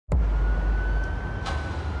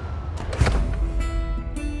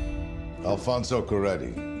Alfonso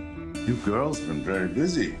Coretti. You girls have been very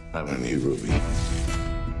busy, haven't you, Ruby?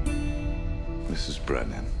 Mrs.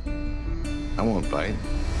 Brennan, I won't bite.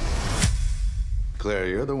 Claire,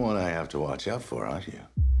 you're the one I have to watch out for, aren't you?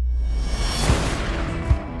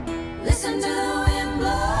 Listen to the wind blow.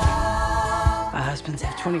 Our husbands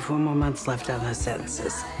have 24 more months left on their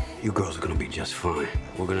sentences. You girls are gonna be just fine.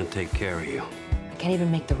 We're gonna take care of you. I can't even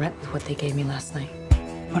make the rent with what they gave me last night.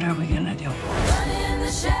 What are we gonna do?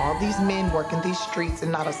 All these men working these streets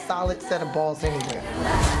and not a solid set of balls anywhere.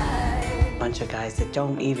 Bunch of guys that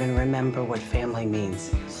don't even remember what family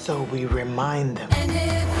means. So we remind them.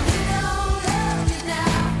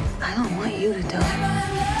 I don't want you to do it.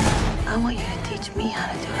 I want you to teach me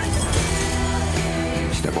how to do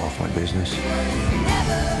it. Step off my business.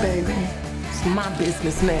 Baby, it's my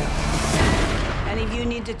business now. Any of you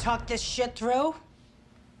need to talk this shit through?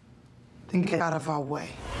 Then get out of our way.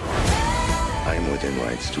 I am within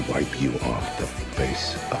rights to wipe you off the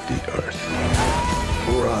face of the earth.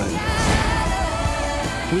 Run.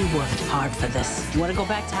 We worked hard for this. You want to go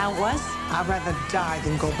back to how it was? I'd rather die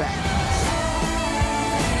than go back.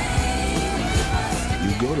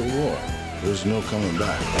 You go to war, there's no coming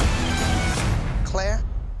back. Claire,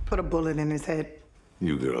 put a bullet in his head.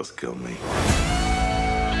 You girls kill me.